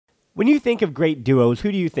When you think of great duos,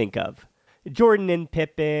 who do you think of? Jordan and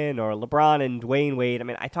Pippen, or LeBron and Dwayne Wade. I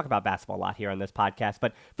mean, I talk about basketball a lot here on this podcast,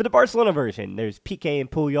 but for the Barcelona version, there's Piqué and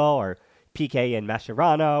Puyol, or Piqué and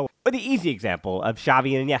Mascherano, or the easy example of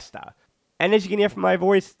Xavi and Iniesta. And as you can hear from my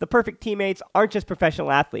voice, the perfect teammates aren't just professional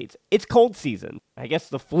athletes. It's cold season. I guess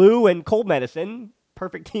the flu and cold medicine,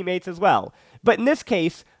 perfect teammates as well. But in this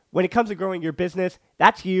case, when it comes to growing your business,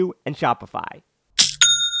 that's you and Shopify.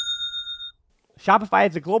 Shopify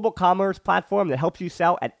is a global commerce platform that helps you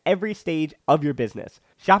sell at every stage of your business.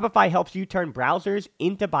 Shopify helps you turn browsers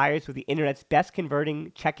into buyers with the internet's best converting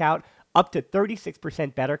checkout, up to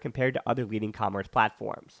 36% better compared to other leading commerce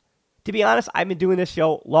platforms. To be honest, I've been doing this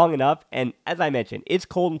show long enough, and as I mentioned, it's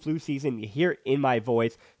cold and flu season. You hear it in my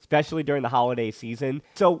voice, especially during the holiday season.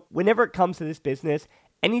 So whenever it comes to this business,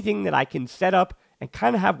 anything that I can set up and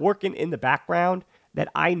kind of have working in the background that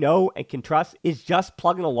I know and can trust is just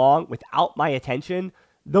plugging along without my attention.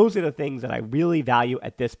 Those are the things that I really value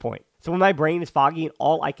at this point. So when my brain is foggy and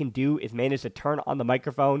all I can do is manage to turn on the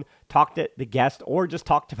microphone, talk to the guest, or just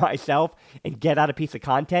talk to myself and get out a piece of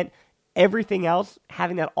content, everything else,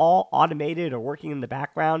 having that all automated or working in the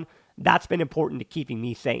background, that's been important to keeping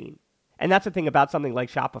me sane. And that's the thing about something like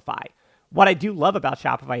Shopify. What I do love about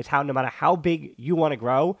Shopify is how no matter how big you want to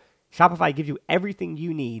grow, Shopify gives you everything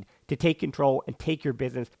you need to take control and take your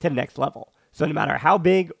business to the next level. So no matter how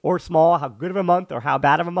big or small, how good of a month or how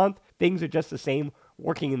bad of a month, things are just the same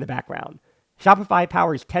working in the background. Shopify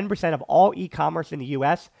powers 10% of all e-commerce in the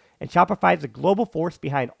US, and Shopify is the global force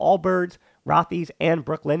behind Allbirds, Rothy's, and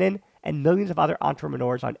Brooklinen, and millions of other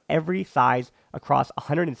entrepreneurs on every size across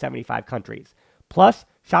 175 countries. Plus,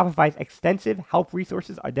 Shopify's extensive help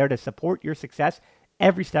resources are there to support your success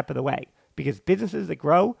every step of the way, because businesses that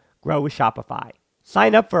grow with Shopify.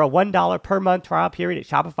 Sign up for a $1 per month trial period at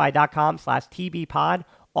shopify.com/tbpod,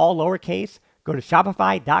 all lowercase. Go to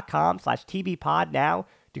shopify.com/tbpod now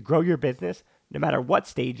to grow your business no matter what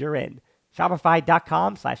stage you're in.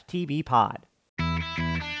 Shopify.com/tbpod.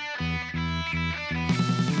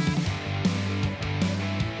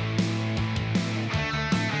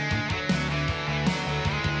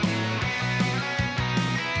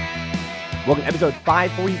 Welcome to episode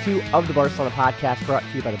 542 of the Barcelona Podcast, brought to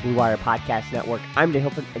you by the Blue Wire Podcast Network. I'm Dave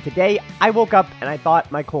Hilton, and today I woke up and I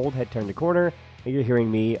thought my cold had turned a corner. You're hearing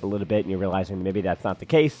me a little bit and you're realizing that maybe that's not the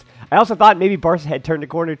case. I also thought maybe Barça had turned a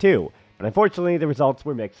corner too, but unfortunately the results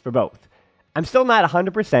were mixed for both. I'm still not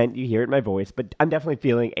 100%, you hear it in my voice, but I'm definitely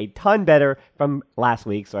feeling a ton better from last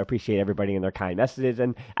week, so I appreciate everybody and their kind messages,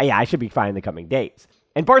 and I should be fine in the coming days.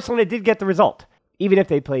 And Barcelona did get the result, even if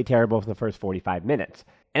they played terrible for the first 45 minutes.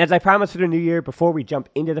 And as I promised for the new year, before we jump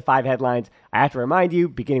into the 5 headlines, I have to remind you,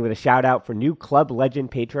 beginning with a shout out for new club legend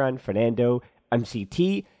patron Fernando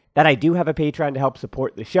MCT, that I do have a Patreon to help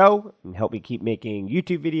support the show and help me keep making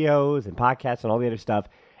YouTube videos and podcasts and all the other stuff,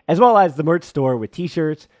 as well as the merch store with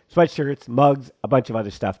t-shirts, sweatshirts, mugs, a bunch of other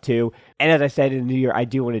stuff too. And as I said, in the new year, I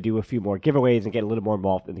do want to do a few more giveaways and get a little more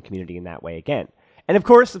involved in the community in that way again. And of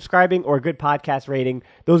course, subscribing or a good podcast rating,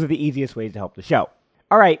 those are the easiest ways to help the show.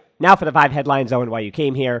 All right, now for the 5 headlines on why you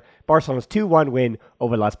came here. Barcelona's 2-1 win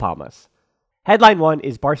over Las Palmas. Headline 1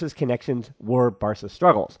 is Barca's connections were Barca's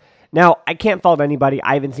struggles. Now, I can't fault anybody.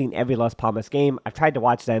 I haven't seen every Las Palmas game. I've tried to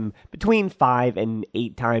watch them between 5 and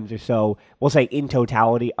 8 times or so, we'll say in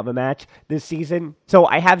totality of a match this season. So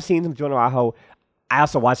I have seen some Joan Araujo. I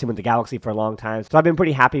also watched him with the Galaxy for a long time, so I've been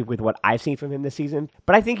pretty happy with what I've seen from him this season.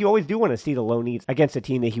 But I think you always do want to see the low needs against a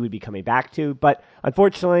team that he would be coming back to. But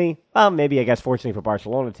unfortunately, fortunately for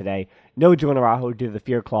Barcelona today, no Joan Araujo due to the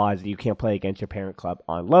fear clause that you can't play against your parent club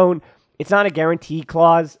on loan. It's not a guarantee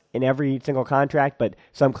clause in every single contract, but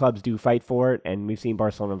some clubs do fight for it, and we've seen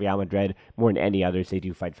Barcelona and Real Madrid more than any others, they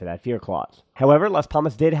do fight for that fear clause. However, Las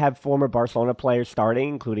Palmas did have former Barcelona players starting,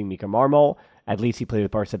 including Mika Marmol. At least he played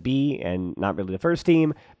with Barça B and not really the first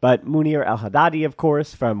team, but Munir El Haddadi, of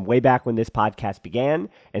course, from way back when this podcast began,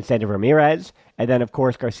 and Sander Ramirez, and then, of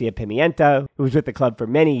course, Garcia Pimienta, who was with the club for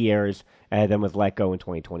many years and then was let go in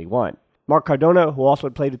 2021. Marc Cardona, who also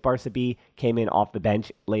had played with Barça B, came in off the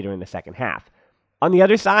bench later in the second half. On the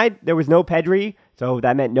other side, there was no Pedri, so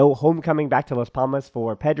that meant no homecoming back to Las Palmas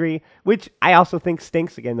for Pedri, which I also think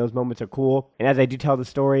stinks. Again, those moments are cool. And as I do tell the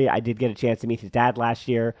story, I did get a chance to meet his dad last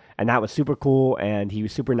year, and that was super cool, and he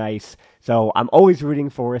was super nice. So I'm always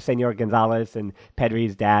rooting for Senor Gonzalez and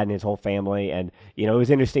Pedri's dad and his whole family. And, it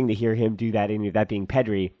was interesting to hear him do that, that being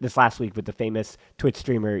Pedri, this last week with the famous Twitch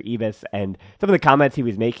streamer Ibis. And some of the comments he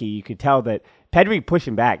was making, you could tell that Pedri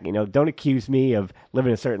pushing back, don't accuse me of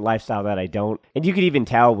living a certain lifestyle that I don't. And you could even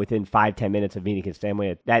tell within 5-10 minutes of meeting his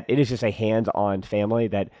family that it is just a hands-on family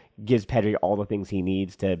that gives Pedri all the things he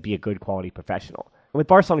needs to be a good quality professional. With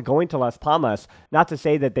Barcelona going to Las Palmas, not to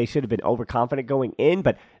say that they should have been overconfident going in,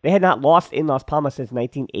 but they had not lost in Las Palmas since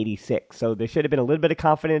 1986. So there should have been a little bit of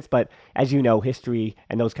confidence, but as you know, history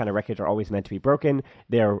and those kind of records are always meant to be broken.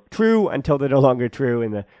 They're true until they're no longer true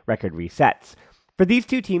and the record resets. For these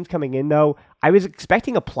two teams coming in, though, I was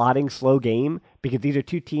expecting a plodding, slow game because these are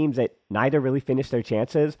two teams that neither really finished their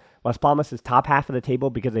chances. Las Palmas is top half of the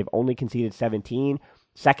table because they've only conceded 17,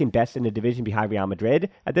 second best in the division behind Real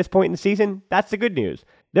Madrid at this point in the season. That's the good news.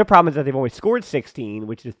 Their problem is that they've only scored 16,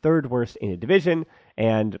 which is third worst in the division,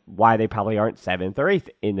 and why they probably aren't 7th or 8th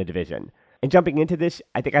in the division. And jumping into this,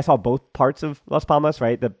 I think I saw both parts of Las Palmas,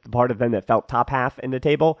 right? The part of them that felt top half in the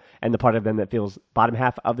table and the part of them that feels bottom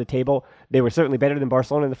half of the table. They were certainly better than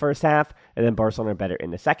Barcelona in the first half, and then Barcelona better in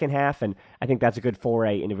the second half, and I think that's a good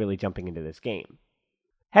foray into really jumping into this game.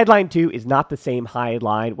 Headline 2 is not the same high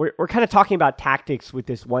line. We're kind of talking about tactics with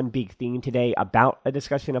this one big theme today about a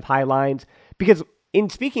discussion of high lines, because in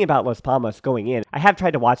speaking about Las Palmas going in, I have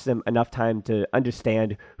tried to watch them enough time to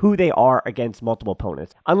understand who they are against multiple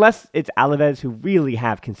opponents. Unless it's Alaves, who really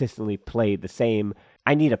have consistently played the same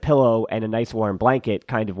I need a pillow and a nice warm blanket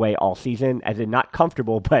kind of way all season, as in not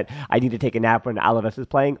comfortable, but I need to take a nap when Alaves is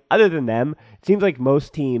playing. Other than them, it seems like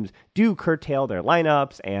most teams do curtail their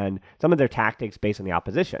lineups and some of their tactics based on the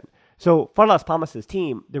opposition. So for Las Palmas'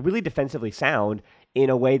 team, they're really defensively sound in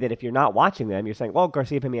a way that if you're not watching them, you're saying, well,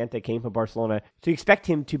 Garcia Pimienta came from Barcelona, so you expect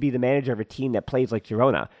him to be the manager of a team that plays like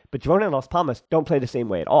Girona. But Girona and Las Palmas don't play the same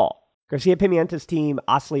way at all. Garcia Pimienta's team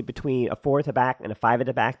oscillate between a 4 at the back and a 5 at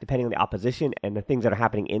the back, depending on the opposition and the things that are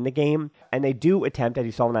happening in the game. And they do attempt, as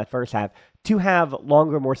you saw in that first half, to have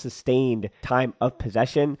longer, more sustained time of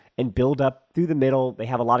possession and build up through the middle. They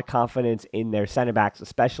have a lot of confidence in their center backs,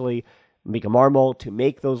 especially Mika Marmol, to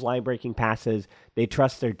make those line-breaking passes. They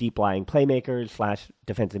trust their deep-lying playmakers /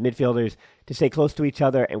 defensive midfielders to stay close to each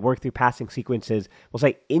other and work through passing sequences, we'll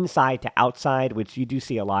say inside to outside, which you do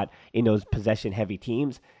see a lot in those possession-heavy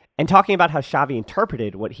teams. And talking about how Xavi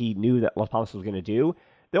interpreted what he knew that Las Palmas was going to do,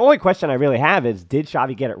 the only question I really have is, did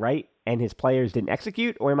Xavi get it right and his players didn't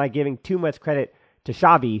execute, or am I giving too much credit to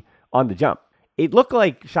Xavi on the jump? It looked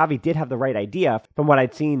like Xavi did have the right idea from what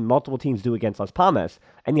I'd seen multiple teams do against Las Palmas,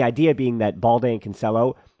 and the idea being that Balde and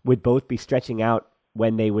Cancelo would both be stretching out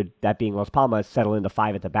when they would, that being Las Palmas, settle into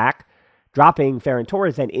 5 at the back, dropping Ferran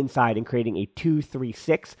Torres then inside and creating a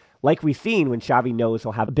 2-3-6, like we've seen when Xavi knows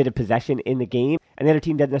he'll have a bit of possession in the game, and the other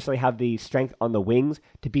team doesn't necessarily have the strength on the wings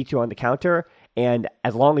to beat you on the counter. And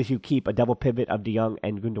as long as you keep a double pivot of De Jong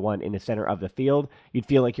and Gundogan in the center of the field, you'd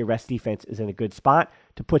feel like your rest defense is in a good spot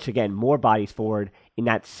to push, again, more bodies forward in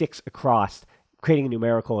that 6 across, creating a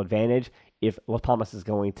numerical advantage if Las Palmas is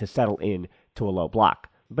going to settle in to a low block.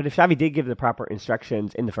 But if Xavi did give the proper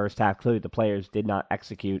instructions in the first half, clearly the players did not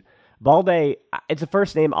execute. Balde, it's the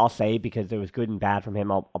first name I'll say because there was good and bad from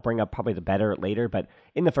him. I'll bring up probably the better later, but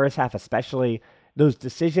in the first half especially, those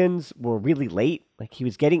decisions were really late. Like, he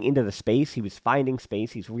was getting into the space. He was finding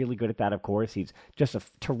space. He's really good at that, of course. He's just a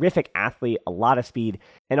terrific athlete, a lot of speed,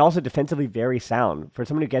 and also defensively very sound. For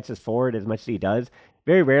someone who gets us forward as much as he does,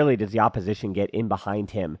 very rarely does the opposition get in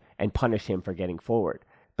behind him and punish him for getting forward.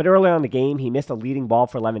 But early on in the game, he missed a leading ball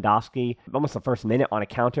for Lewandowski, almost the first minute on a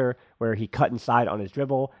counter, where he cut inside on his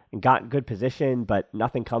dribble and got in good position, but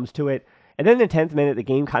nothing comes to it. And then in the 10th minute, the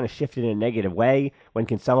game kind of shifted in a negative way when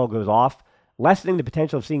Cancelo goes off, lessening the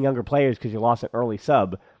potential of seeing younger players because you lost an early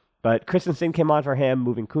sub. But Christensen came on for him,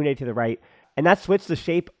 moving Koundé to the right, and that switched the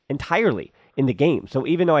shape entirely in the game. So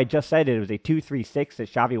even though I just said it was a 2-3-6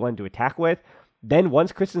 that Xavi wanted to attack with, then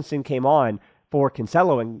once Christensen came on for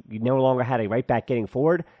Cancelo and you no longer had a right back getting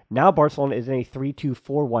forward, now Barcelona is in a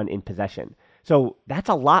 3-2-4-1 in possession. So that's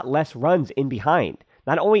a lot less runs in behind,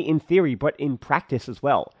 not only in theory, but in practice as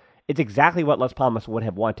well. It's exactly what Las Palmas would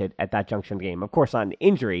have wanted at that junction game. Of course, not an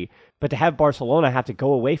injury, but to have Barcelona have to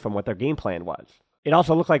go away from what their game plan was. It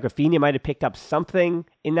also looked like Rafinha might have picked up something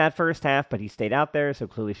in that first half, but he stayed out there, so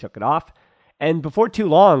clearly shook it off. And before too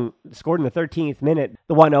long, scored in the 13th minute,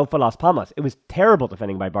 the 1-0 for Las Palmas. It was terrible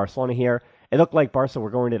defending by Barcelona here. It looked like Barca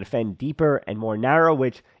were going to defend deeper and more narrow,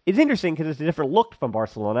 which is interesting because it's a different look from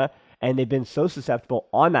Barcelona, and they've been so susceptible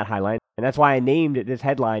on that high line. And that's why I named this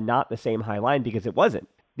headline not the same high line, because it wasn't.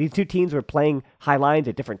 These two teams were playing high lines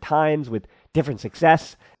at different times with different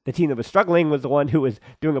success. The team that was struggling was the one who was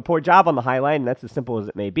doing a poor job on the high line, and that's as simple as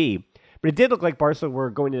it may be. But it did look like Barca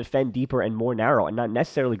were going to defend deeper and more narrow and not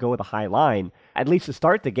necessarily go with a high line, at least to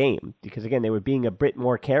start the game. Because again, they were being a bit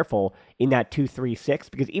more careful in that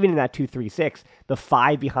 2-3-6, because even in that 2-3-6, the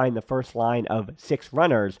 5 behind the first line of 6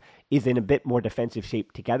 runners is in a bit more defensive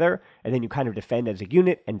shape together, and then you kind of defend as a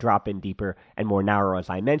unit and drop in deeper and more narrow, as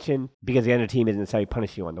I mentioned, because the other team isn't necessarily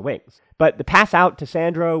punishing you on the wings. But the pass out to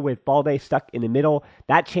Sandro with Balde stuck in the middle,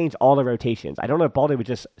 that changed all the rotations. I don't know if Balde was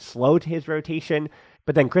just slow to his rotation,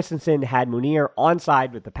 but then Christensen had Munir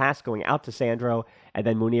onside with the pass going out to Sandro, and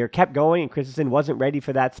then Munir kept going, and Christensen wasn't ready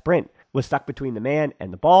for that sprint, was stuck between the man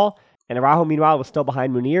and the ball, and Araujo, meanwhile, was still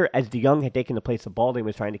behind Munir as De Jong had taken the place of Balde and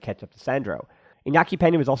was trying to catch up to Sandro. Iñaki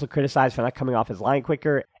Peña was also criticized for not coming off his line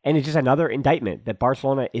quicker, and it's just another indictment that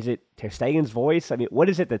Barcelona, is it Ter Stegen's voice? I mean, what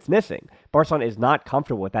is it that's missing? Barcelona is not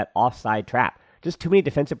comfortable with that offside trap. Just too many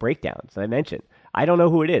defensive breakdowns, as I mentioned. I don't know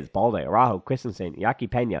who it is, Balde, Araujo, Christensen, Iñaki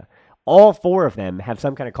Peña. All 4 of them have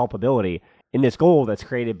some kind of culpability in this goal that's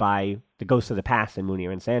created by the ghost of the past in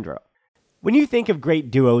Munir and Sandro. When you think of great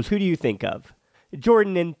duos, who do you think of?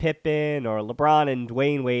 Jordan and Pippen, or LeBron and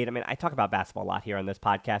Dwayne Wade. I mean, I talk about basketball a lot here on this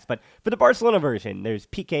podcast, but for the Barcelona version, there's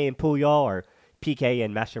Piqué and Puyol, or Piqué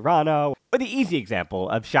and Mascherano, or the easy example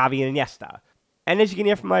of Xavi and Iniesta. And as you can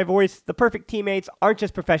hear from my voice, the perfect teammates aren't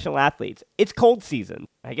just professional athletes. It's cold season.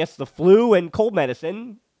 I guess the flu and cold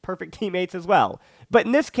medicine, perfect teammates as well. But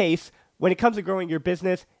in this case, when it comes to growing your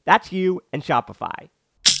business, that's you and Shopify.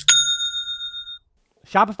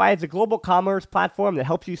 Shopify is a global commerce platform that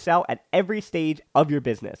helps you sell at every stage of your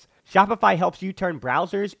business. Shopify helps you turn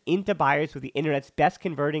browsers into buyers with the internet's best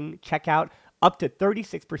converting checkout, up to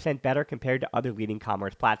 36% better compared to other leading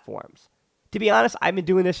commerce platforms. To be honest, I've been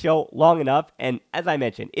doing this show long enough, and as I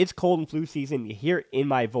mentioned, it's cold and flu season. You hear it in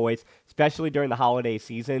my voice, especially during the holiday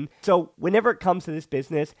season. So whenever it comes to this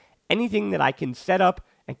business, anything that I can set up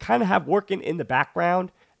and kind of have working in the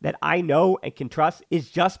background that I know and can trust is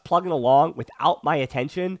just plugging along without my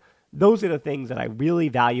attention. Those are the things that I really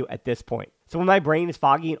value at this point. So when my brain is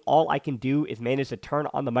foggy and all I can do is manage to turn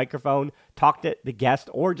on the microphone, talk to the guest,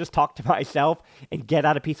 or just talk to myself and get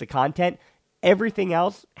out a piece of content, everything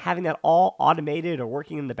else, having that all automated or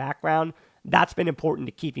working in the background, that's been important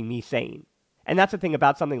to keeping me sane. And that's the thing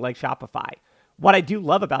about something like Shopify. What I do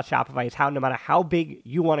love about Shopify is how no matter how big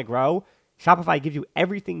you want to grow, Shopify gives you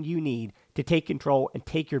everything you need to take control and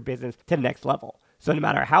take your business to the next level. So no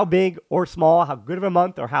matter how big or small, how good of a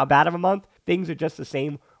month or how bad of a month, things are just the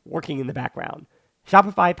same working in the background.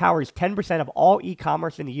 Shopify powers 10% of all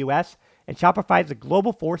e-commerce in the US, and Shopify is the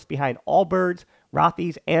global force behind Allbirds,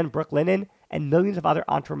 Rothy's, and Brooklinen, and millions of other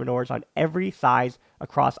entrepreneurs on every size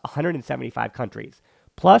across 175 countries.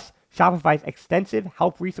 Plus, Shopify's extensive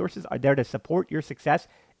help resources are there to support your success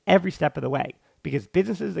every step of the way, because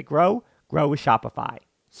businesses that grow with Shopify.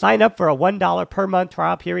 Sign up for a $1 per month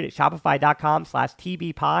trial period at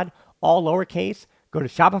shopify.com/tbpod, all lowercase. Go to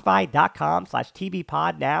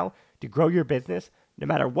shopify.com/tbpod now to grow your business no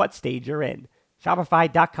matter what stage you're in.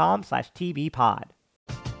 Shopify.com/tbpod.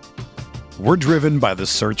 We're driven by the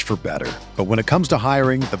search for better. But when it comes to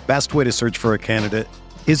hiring, the best way to search for a candidate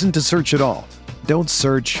isn't to search at all. Don't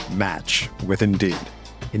search, match with Indeed.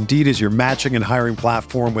 Indeed is your matching and hiring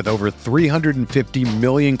platform with over 350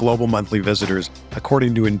 million global monthly visitors,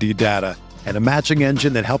 according to Indeed data, and a matching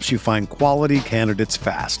engine that helps you find quality candidates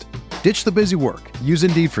fast. Ditch the busy work. Use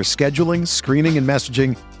Indeed for scheduling, screening, and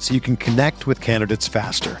messaging so you can connect with candidates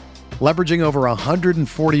faster. Leveraging over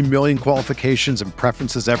 140 million qualifications and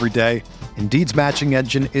preferences every day, Indeed's matching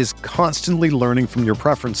engine is constantly learning from your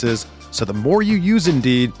preferences, so the more you use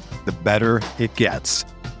Indeed, the better it gets.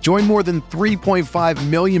 Join more than 3.5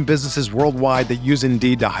 million businesses worldwide that use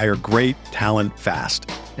Indeed to hire great talent fast.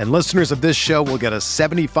 And listeners of this show will get a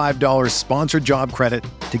 $75 sponsored job credit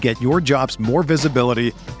to get your jobs more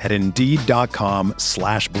visibility at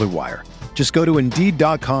Indeed.com/Blue Wire. Just go to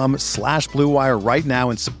Indeed.com/Blue Wire right now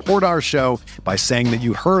and support our show by saying that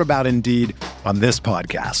you heard about Indeed on this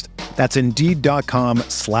podcast. That's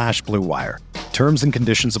Indeed.com/Blue Wire. Terms and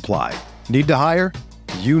conditions apply. Need to hire?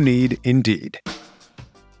 You need Indeed.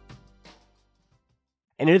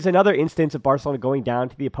 And it is another instance of Barcelona going down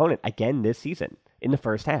to the opponent again this season in the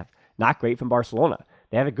first half. Not great from Barcelona.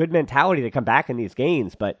 They have a good mentality to come back in these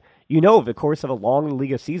games, but you know over the course of a long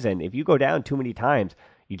Liga season, if you go down too many times,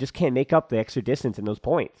 you just can't make up the extra distance in those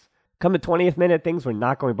points. Come the 20th minute, things were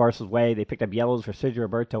not going Barca's way. They picked up yellows for Sergio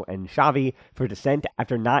Roberto and Xavi for dissent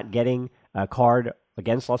after not getting a card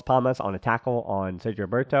against Las Palmas on a tackle on Sergio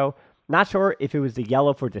Roberto. Not sure if it was the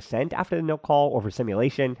yellow for dissent after the no call or for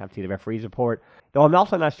simulation. Have to see the referee's report. Though I'm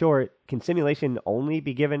also not sure, can simulation only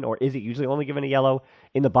be given, or is it usually only given a yellow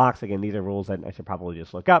in the box? Again, these are rules that I should probably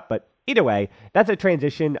just look up. But either way, that's a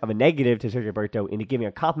transition of a negative to Sergio Roberto into giving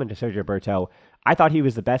a compliment to Sergio Roberto. I thought he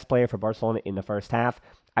was the best player for Barcelona in the first half.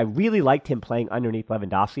 I really liked him playing underneath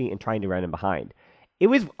Lewandowski and trying to run him behind. It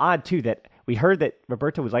was odd, too, that we heard that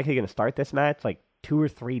Roberto was likely going to start this match like 2 or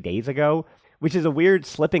 3 days ago, which is a weird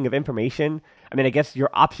slipping of information. I mean, I guess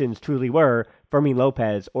your options truly were Fermin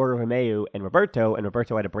Lopez or Romeu and Roberto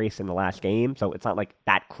had a brace in the last game, so it's not like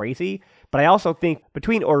that crazy. But I also think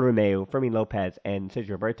between Romeu, Fermin Lopez, and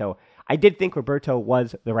Sergio Roberto, I did think Roberto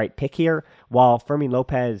was the right pick here, while Fermin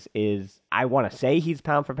Lopez is, I want to say he's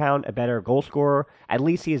pound for pound a better goal scorer. At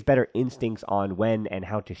least he has better instincts on when and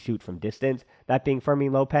how to shoot from distance, that being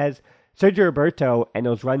Fermin Lopez. Sergio Roberto and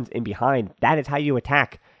those runs in behind, that is how you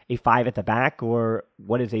attack a 5 at the back, or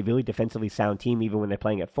what is a really defensively sound team, even when they're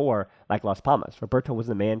playing at 4, like Las Palmas. Roberto was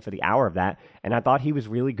the man for the hour of that, and I thought he was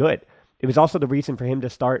really good. It was also the reason for him to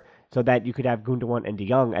start so that you could have Gundogan and De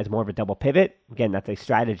Jong as more of a double pivot. Again, that's a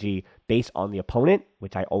strategy based on the opponent,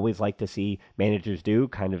 which I always like to see managers do.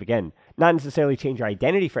 Kind of, again, not necessarily change your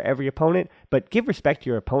identity for every opponent, but give respect to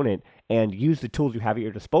your opponent and use the tools you have at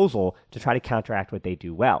your disposal to try to counteract what they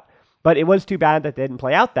do well. But it was too bad that they didn't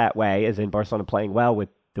play out that way, as in Barcelona playing well with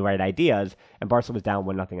the right ideas, and Barca was down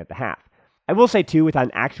 1-0 at the half. I will say, too, without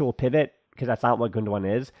an actual pivot, because that's not what Gundogan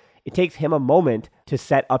is, it takes him a moment to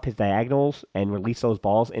set up his diagonals and release those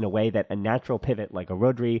balls in a way that a natural pivot like a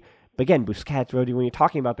Rodri, but again, Busquets, Rodri, when you're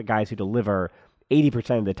talking about the guys who deliver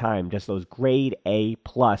 80% of the time, just those grade A+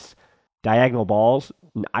 diagonal balls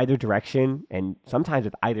in either direction, and sometimes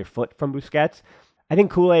with either foot from Busquets, I think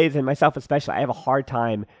Kool-Aid, and myself especially, I have a hard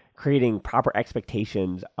time creating proper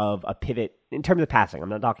expectations of a pivot in terms of passing. I'm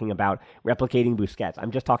not talking about replicating Busquets.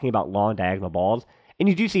 I'm just talking about long diagonal balls. And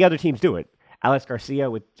you do see other teams do it. Alex Garcia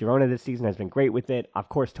with Girona this season has been great with it. Of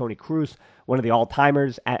course, Toni Kroos, one of the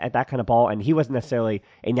all-timers at that kind of ball, and he wasn't necessarily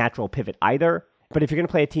a natural pivot either. But if you're going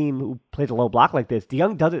to play a team who plays a low block like this, De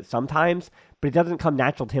Jong does it sometimes, but it doesn't come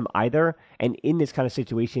natural to him either. And in this kind of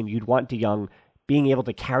situation, you'd want De Jong being able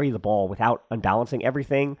to carry the ball without unbalancing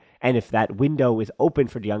everything. And if that window is open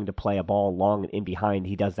for De Jong to play a ball long and in behind,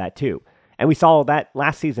 he does that too. And we saw that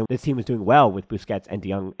last season. This team was doing well with Busquets and De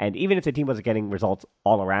Jong. And even if the team wasn't getting results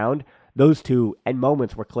all around, those two and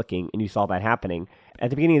moments were clicking, and you saw that happening. At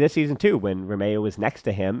the beginning of this season too, when Romeu was next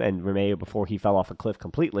to him, and Romeu, before he fell off a cliff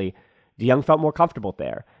completely, De Jong felt more comfortable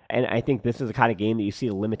there. And I think this is the kind of game that you see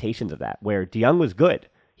the limitations of that, where De Jong was good.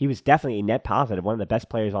 He was definitely a net positive, one of the best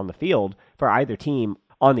players on the field for either team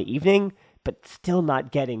on the evening, but still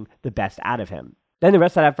not getting the best out of him. Then the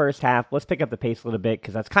rest of that first half, let's pick up the pace a little bit,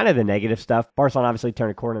 because that's kind of the negative stuff. Barcelona obviously turned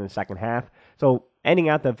a corner in the second half. So ending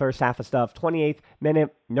out the first half of stuff, 28th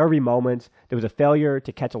minute, nervy moments. There was a failure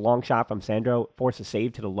to catch a long shot from Sandro, forced a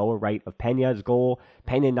save to the lower right of Peña's goal.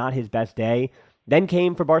 Peña, not his best day. Then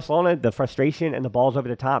came for Barcelona the frustration and the balls over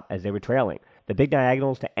the top as they were trailing. The big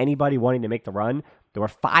diagonals to anybody wanting to make the run. There were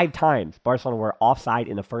 5 times Barcelona were offside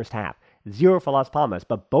in the first half. 0 for Las Palmas,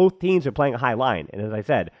 but both teams are playing a high line. And as I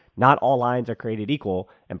said, not all lines are created equal,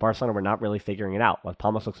 and Barcelona were not really figuring it out. Las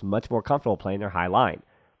Palmas looks much more comfortable playing their high line.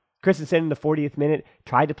 Christensen in the 40th minute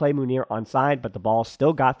tried to play Munir onside, but the ball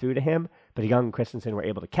still got through to him. But Young and Christensen were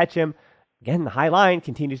able to catch him. Again, the high line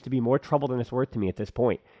continues to be more trouble than it's worth to me at this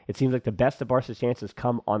point. It seems like the best of Barca's chances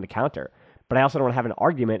come on the counter. But I also don't have an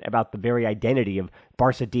argument about the very identity of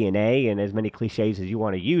Barca DNA and as many cliches as you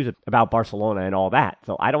want to use about Barcelona and all that.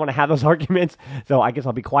 So I don't want to have those arguments. So I guess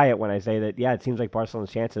I'll be quiet when I say that, yeah, it seems like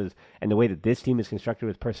Barcelona's chances and the way that this team is constructed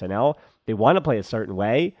with personnel, they want to play a certain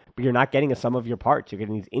way, but you're not getting a sum of your parts. You're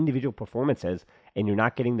getting these individual performances, and you're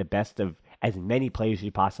not getting the best of as many players as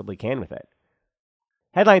you possibly can with it.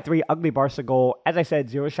 Headline 3, ugly Barca goal. As I said,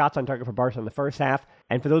 0 shots on target for Barca in the first half.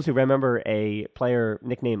 And for those who remember a player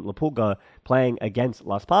nicknamed La Pulga playing against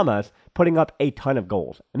Las Palmas, putting up a ton of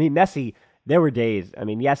goals. I mean, Messi, there were days. I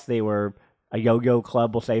mean, yes, they were a yo-yo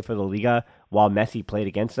club, we'll say, for the Liga, while Messi played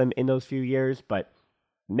against them in those few years. But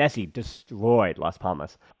Messi destroyed Las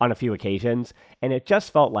Palmas on a few occasions. And it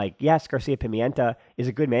just felt like, yes, Garcia Pimienta is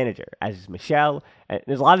a good manager, as is Michel. And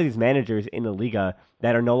there's a lot of these managers in the Liga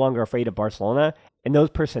that are no longer afraid of Barcelona. And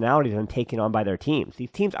those personalities are taken on by their teams.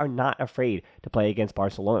 These teams are not afraid to play against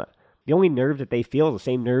Barcelona. The only nerves that they feel are the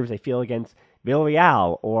same nerves they feel against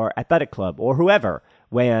Villarreal or Athletic Club or whoever,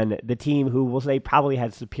 when the team who we'll say probably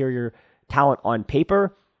has superior talent on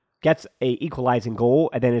paper gets a equalizing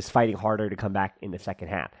goal and then is fighting harder to come back in the second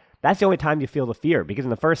half. That's the only time you feel the fear, because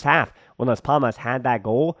in the first half, when Las Palmas had that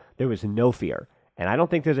goal, there was no fear. And I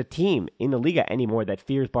don't think there's a team in the Liga anymore that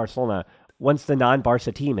fears Barcelona once the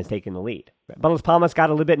non-Barça team has taken the lead. But Las Palmas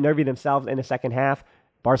got a little bit nervy themselves in the second half.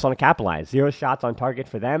 Barcelona capitalized. 0 shots on target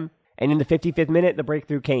for them. And in the 55th minute, the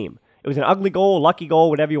breakthrough came. It was an ugly goal, lucky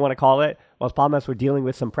goal, whatever you want to call it. Las Palmas were dealing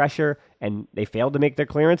with some pressure, and they failed to make their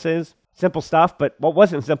clearances. Simple stuff, but what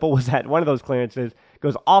wasn't simple was that one of those clearances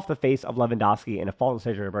goes off the face of Lewandowski and a fault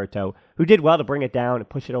on Sergio Roberto, who did well to bring it down and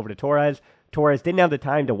push it over to Torres. Torres didn't have the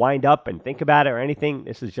time to wind up and think about it or anything.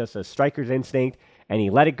 This is just a striker's instinct, and he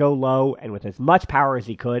let it go low and with as much power as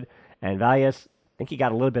he could. And Valles, I think he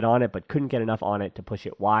got a little bit on it, but couldn't get enough on it to push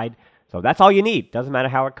it wide. So that's all you need. Doesn't matter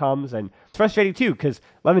how it comes. And it's frustrating, too, because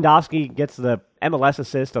Lewandowski gets the MLS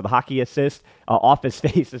assist or the hockey assist off his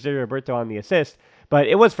face to Sergio Roberto on the assist. But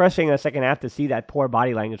it was frustrating in the second half to see that poor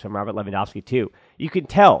body language from Robert Lewandowski, too. You can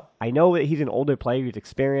tell. I know that he's an older player. He's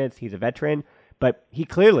experienced. He's a veteran. But he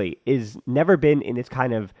clearly is never been in this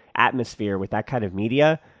kind of atmosphere with that kind of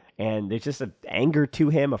media. And there's just an anger to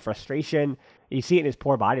him, a frustration. You see it in his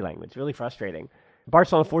poor body language. Really frustrating.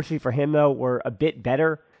 Barcelona, fortunately for him, though, were a bit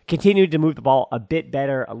better. Continued to move the ball a bit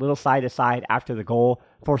better, a little side to side after the goal,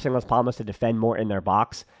 forcing Las Palmas to defend more in their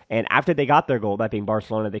box. And after they got their goal, that being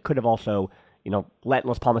Barcelona, they could have also, let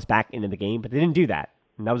Las Palmas back into the game, but they didn't do that.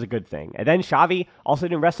 And that was a good thing. And then Xavi also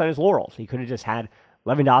didn't rest on his laurels. He could have just had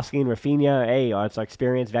Lewandowski and Rafinha, it's our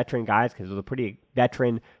experienced veteran guys, because it was a pretty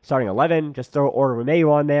veteran starting 11. Just throw Ora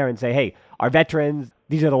Romeu on there and say, hey, our veterans,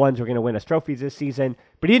 these are the ones who are going to win us trophies this season.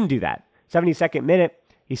 But he didn't do that. 72nd minute,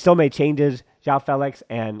 he still made changes. João Felix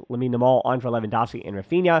and Lamine Yamal on for Lewandowski and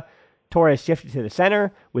Rafinha. Torres shifted to the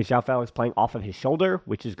center, with João Felix playing off of his shoulder,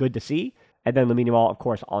 which is good to see. And then Lamine Yamal, of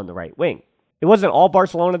course, on the right wing. It wasn't all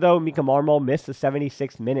Barcelona, though. Mika Marmol missed the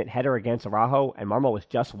 76th-minute header against Araujo, and Marmol was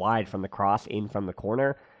just wide from the cross in from the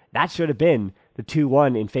corner. That should have been the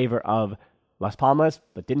 2-1 in favor of Las Palmas,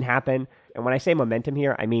 but didn't happen. And when I say momentum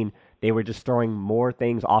here, I mean they were just throwing more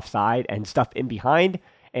things offside and stuff in behind,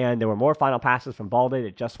 and there were more final passes from Balde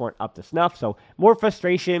that just weren't up to snuff. So more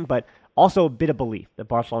frustration, but also a bit of belief that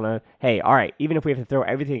Barcelona, hey, all right, even if we have to throw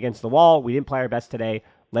everything against the wall, we didn't play our best today,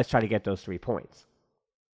 let's try to get those 3 points.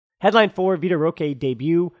 Headline 4, Vitor Roque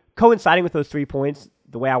debut. Coinciding with those 3 points,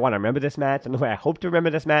 the way I want to remember this match, and the way I hope to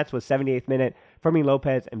remember this match, was 78th minute, Fermin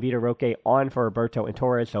Lopez and Vitor Roque on for Roberto and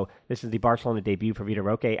Torres. So this is the Barcelona debut for Vitor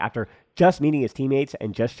Roque after just meeting his teammates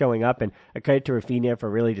and just showing up. And a credit to Rafinha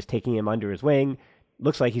for really just taking him under his wing.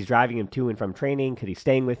 Looks like he's driving him to and from training because he's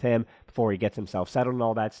staying with him before he gets himself settled and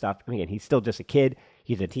all that stuff. I mean, again, he's still just a kid.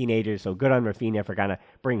 He's a teenager, so good on Rafinha for kind of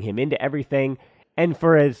bringing him into everything. And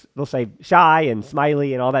for his, they'll say, shy and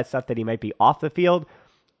smiley and all that stuff that he might be off the field,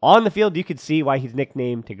 on the field, you could see why he's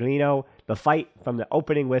nicknamed Tigrino. The fight from the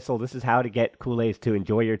opening whistle, this is how to get Culés to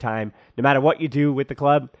enjoy your time, no matter what you do with the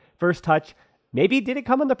club. First touch, maybe did it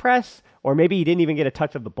come on the press, or maybe he didn't even get a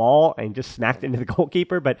touch of the ball and just smacked into the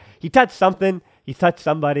goalkeeper, but he touched something, he touched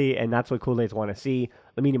somebody, and that's what Culés want to see.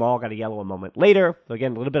 Lamine Yamal got a yellow a moment later. So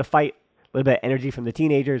again, a little bit of fight, a little bit of energy from the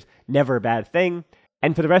teenagers, never a bad thing.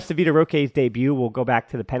 And for the rest of Vitor Roque's debut, we'll go back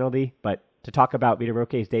to the penalty, but to talk about Vitor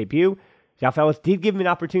Roque's debut, João Felix did give him an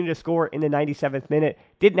opportunity to score in the 97th minute.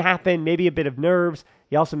 Didn't happen, maybe a bit of nerves.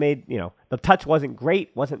 He also made, the touch wasn't great,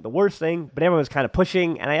 wasn't the worst thing, but everyone was kind of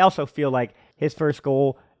pushing, and I also feel like his first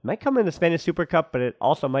goal might come in the Spanish Super Cup, but it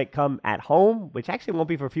also might come at home, which actually won't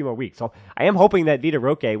be for a few more weeks. So I am hoping that Vitor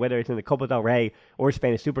Roque, whether it's in the Copa del Rey or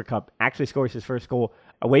Spanish Super Cup, actually scores his first goal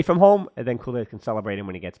away from home, and then Culés can celebrate him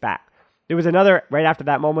when he gets back. There was another, right after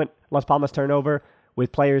that moment, Las Palmas turnover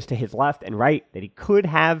with players to his left and right that he could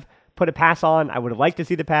have put a pass on. I would have liked to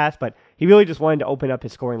see the pass, but he really just wanted to open up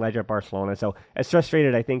his scoring ledger at Barcelona. So as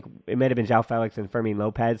frustrated, I think it might have been João Felix and Fermin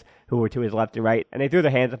Lopez who were to his left and right. And they threw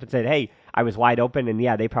their hands up and said, hey, I was wide open. And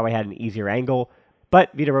yeah, they probably had an easier angle.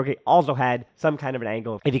 But Vitor Roque also had some kind of an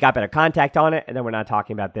angle if he got better contact on it. And then we're not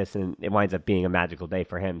talking about this, and it winds up being a magical day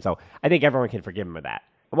for him. So I think everyone can forgive him for that.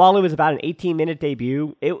 While it was about an 18-minute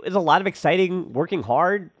debut, it was a lot of exciting working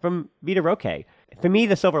hard from Vitor Roque. For me,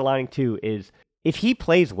 the silver lining, too, is if he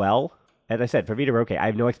plays well, as I said, for Vitor Roque, I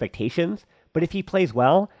have no expectations, but if he plays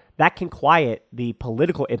well, that can quiet the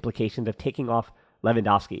political implications of taking off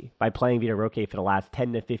Lewandowski by playing Vitor Roque for the last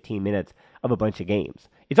 10 to 15 minutes of a bunch of games.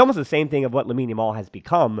 It's almost the same thing of what Lamine Yamal has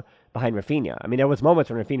become behind Rafinha. I mean, there was moments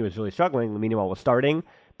when Rafinha was really struggling, Lamine Yamal was starting,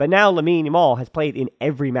 but now Lamine Yamal has played in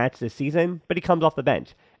every match this season, but he comes off the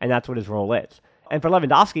bench, and that's what his role is. And for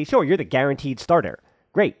Lewandowski, sure, you're the guaranteed starter.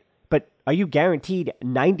 Great. But are you guaranteed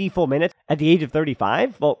 90 full minutes at the age of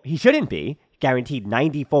 35? Well, he shouldn't be guaranteed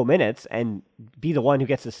 90 full minutes and be the one who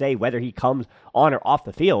gets to say whether he comes on or off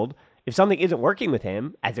the field. If something isn't working with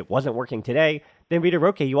him, as it wasn't working today, then Vitor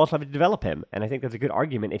Roque, you also have to develop him. And I think there's a good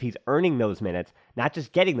argument if he's earning those minutes, not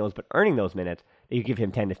just getting those, but earning those minutes, that you give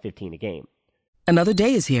him 10 to 15 a game. Another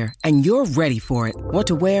day is here, and you're ready for it. What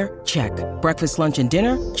to wear? Check. Breakfast, lunch, and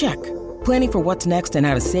dinner? Check. Planning for what's next and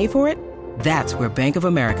how to save for it? That's where Bank of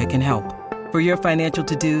America can help. For your financial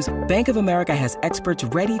to-dos, Bank of America has experts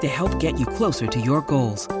ready to help get you closer to your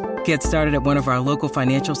goals. Get started at one of our local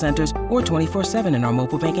financial centers or 24/7 in our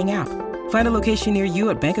mobile banking app. Find a location near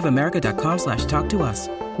you at bankofamerica.com/talktous.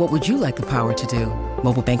 What would you like the power to do?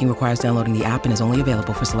 Mobile banking requires downloading the app and is only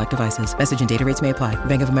available for select devices. Message and data rates may apply.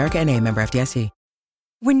 Bank of America N.A., member FDIC.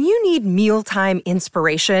 When you need mealtime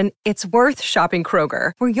inspiration, it's worth shopping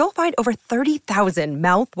Kroger, where you'll find over 30,000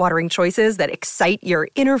 mouth-watering choices that excite your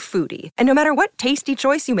inner foodie. And no matter what tasty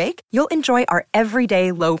choice you make, you'll enjoy our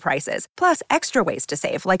everyday low prices, plus extra ways to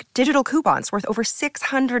save, like digital coupons worth over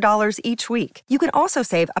 $600 each week. You can also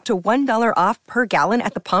save up to $1 off per gallon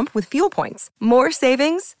at the pump with fuel points. More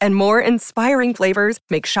savings and more inspiring flavors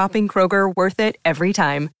make shopping Kroger worth it every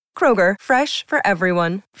time. Kroger, fresh for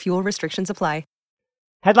everyone. Fuel restrictions apply.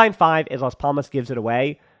 Headline 5 is Las Palmas gives it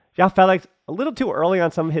away. João Felix, a little too early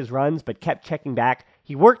on some of his runs, but kept checking back.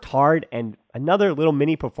 He worked hard, and another little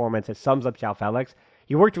mini performance that sums up João Felix.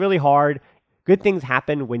 He worked really hard. Good things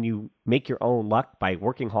happen when you make your own luck by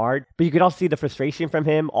working hard, but you could also see the frustration from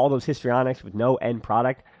him, all those histrionics with no end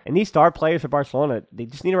product. And these star players for Barcelona, they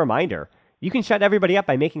just need a reminder. You can shut everybody up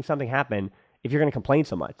by making something happen if you're going to complain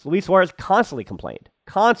so much. Luis Suarez constantly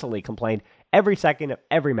complained every second of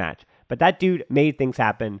every match. But that dude made things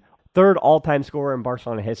happen. Third all-time scorer in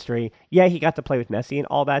Barcelona history. Yeah, he got to play with Messi and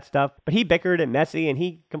all that stuff, but he bickered at Messi and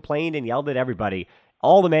he complained and yelled at everybody.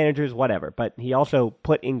 All the managers, whatever. But he also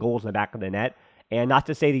put in goals in the back of the net. And not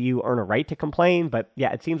to say that you earn a right to complain, but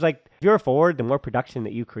yeah, it seems like if you're a forward, the more production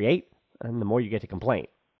that you create, and the more you get to complain.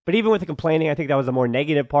 But even with the complaining, I think that was the more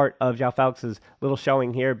negative part of João Felix's little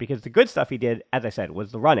showing here, because the good stuff he did, as I said,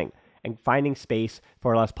 was the running and finding space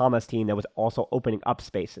for a Las Palmas team that was also opening up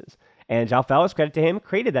spaces. And João Felix, credit to him,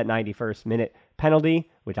 created that 91st minute penalty,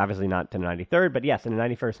 which obviously not to the 93rd, but yes, in the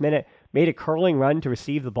 91st minute, made a curling run to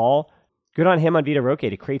receive the ball. Good on him on Vitor Roque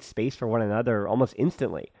to create space for one another almost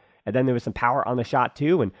instantly. And then there was some power on the shot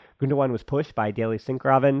too, and Gundogan was pushed by Daley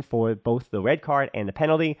Sinkgraven for both the red card and the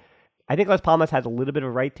penalty. I think Las Palmas has a little bit of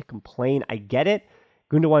a right to complain. I get it.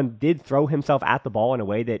 Gundogan did throw himself at the ball in a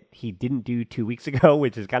way that he didn't do 2 weeks ago,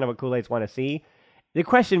 which is kind of what Kool-Aids want to see. The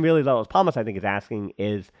question really that Las Palmas, I think, is asking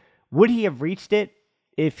is, would he have reached it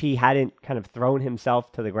if he hadn't kind of thrown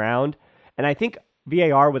himself to the ground? And I think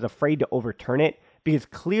VAR was afraid to overturn it because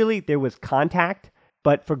clearly there was contact,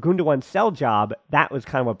 but for Gundogan's cell job, that was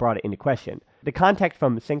kind of what brought it into question. The contact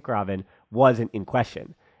from Sinkgraven wasn't in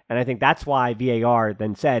question. And I think that's why VAR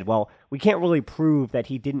then said, well, we can't really prove that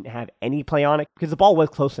he didn't have any play on it because the ball was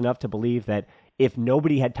close enough to believe that if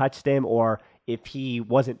nobody had touched him or if he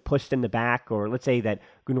wasn't pushed in the back, or let's say that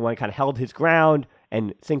Gundogan kind of held his ground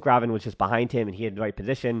and Sinkgraven was just behind him and he had the right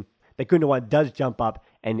position, that Gundogan does jump up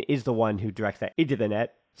and is the one who directs that into the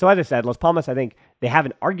net. So as I said, Las Palmas, I think they have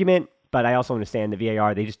an argument, but I also understand the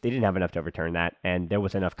VAR, they didn't have enough to overturn that, and there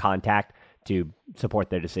was enough contact to support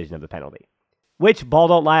their decision of the penalty. Which, ball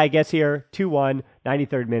don't lie, I guess here, 2-1,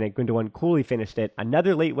 93rd minute, Gundogan coolly finished it.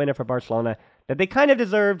 Another late winner for Barcelona that they kind of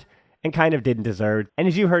deserved and kind of didn't deserve. And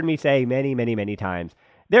as you heard me say many, many, many times,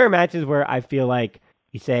 there are matches where I feel like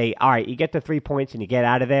you say, all right, you get the 3 points and you get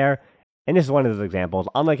out of there. And this is one of those examples.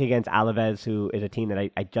 Unlike against Alaves, who is a team that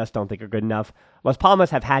I just don't think are good enough, Las Palmas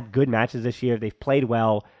have had good matches this year. They've played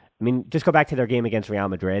well. I mean, just go back to their game against Real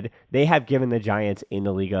Madrid. They have given the Giants in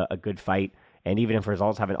the Liga a good fight. And even if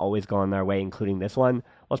results haven't always gone their way, including this one,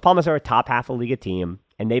 Las Palmas are a top half of Liga team,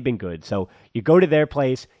 and they've been good. So you go to their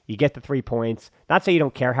place, you get the 3 points. Not say you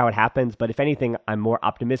don't care how it happens, but if anything, I'm more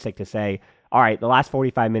optimistic to say, all right, the last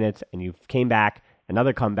 45 minutes, and you came back,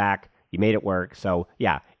 another comeback, you made it work. So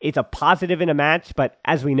yeah, it's a positive in a match, but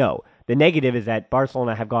as we know, the negative is that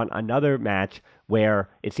Barcelona have gone another match where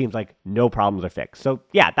it seems like no problems are fixed. So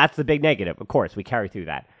yeah, that's the big negative. Of course, we carry through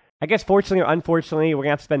that. I guess fortunately or unfortunately, we're going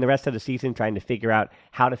to have to spend the rest of the season trying to figure out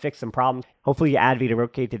how to fix some problems. Hopefully you add Vitor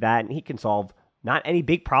Roque to that, and he can solve not any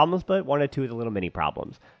big problems, but one or two of the little mini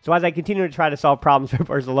problems. So as I continue to try to solve problems for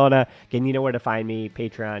Barcelona, again, you know where to find me: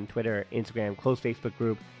 Patreon, Twitter, Instagram, closed Facebook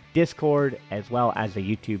group, Discord, as well as the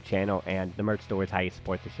YouTube channel, and the merch store is how you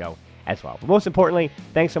support the show as well. But most importantly,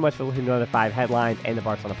 thanks so much for listening to another 5 Headlines and the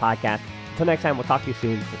Barcelona podcast. Until next time, we'll talk to you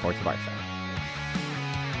soon. Reports to Barca.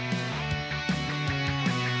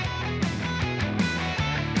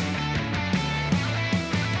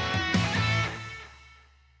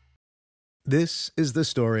 This is the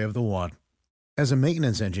story of the one. As a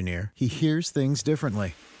maintenance engineer, he hears things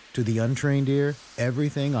differently. To the untrained ear,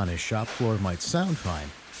 everything on his shop floor might sound fine,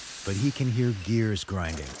 but he can hear gears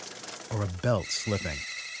grinding or a belt slipping.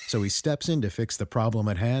 So he steps in to fix the problem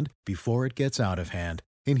at hand before it gets out of hand.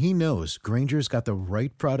 And he knows Grainger's got the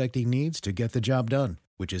right product he needs to get the job done,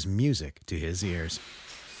 which is music to his ears.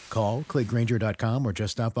 Call, click Grainger.com, or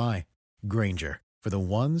just stop by. Grainger, for the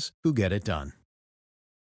ones who get it done.